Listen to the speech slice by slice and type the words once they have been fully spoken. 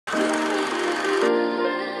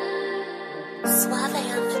Suave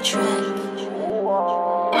on the track.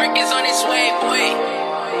 Mark is on his way, boy.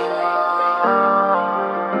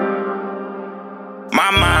 My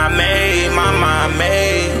mind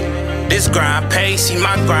made. This grind pay, see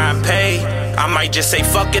my grind pay. I might just say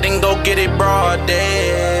fuck it and go get it broad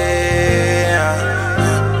day.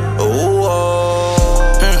 Ooh,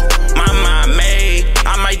 my mind made.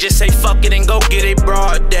 I might just say fuck it and go get it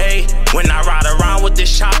broad day. When I ride around with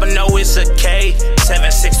this chopper, know it's a K.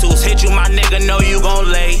 7.62s hit you, my nigga, know you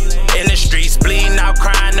gon' lay. In the streets, bleeding out,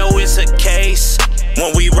 crying, know it's a case.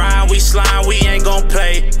 When we ride, we slide, we ain't gon'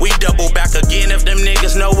 play. We double back again if them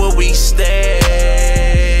niggas know where we stay.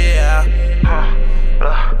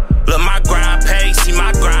 Look, my grind pay, see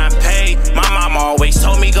my grind pay. My mama always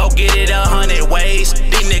told me go get it 100 ways.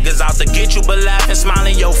 These niggas out to get you but laugh and smile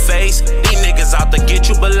in your face. These niggas out to get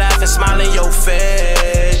you but laugh and smile in your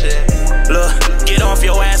face. Look, get off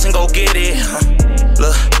your ass and go get it.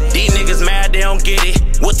 Look, these niggas mad, they don't get it.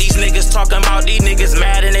 What these niggas talking about, these niggas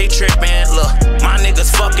mad and they trippin'. Look, my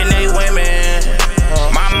niggas fucking they women.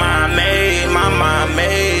 My mind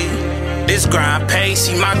made. This grind pay,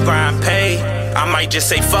 see my grind pay. I might just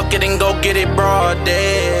say fuck it and go get it broad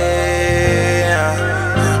day.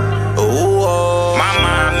 Ooh, my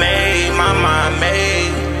mind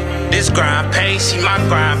made. This grind pay, see my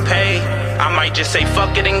grind pay. I might just say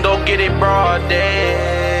fuck it and go get it broad day.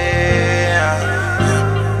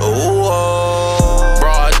 Ooh,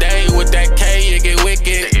 broad day with that K, it get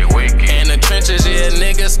wicked. In the trenches, yeah,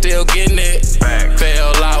 niggas still getting it.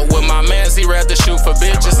 Fell out with my mans, he rather shoot for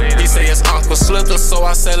bitches. He say it's Uncle Slither, so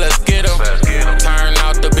I said let's get him. Turned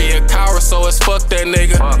out to be a coward, so it's fuck that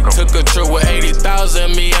nigga. Took a trip with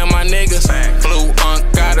 80,000, me and my niggas. Flew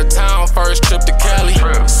out of town, first trip to Cali.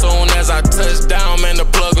 Soon as I touched down, man, the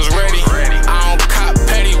plug was ready. I don't cop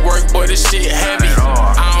petty work, boy, this shit heavy.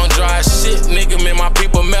 I don't drive shit, nigga, man, my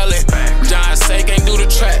people melon. John say can't do the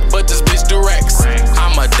track, but this bitch directs.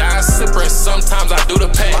 I'm a dime sipper, and sometimes I do the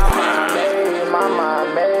pay. My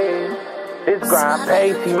mind made. This grind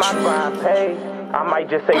pay, see my grind pay. I might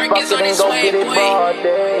just say fuck it and go get it broad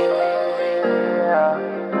day.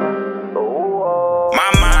 Ooh,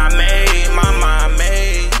 my mind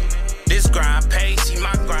made. This grind pay, see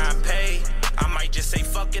my grind pay. I might just say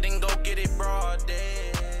fuck it and go get it broad day.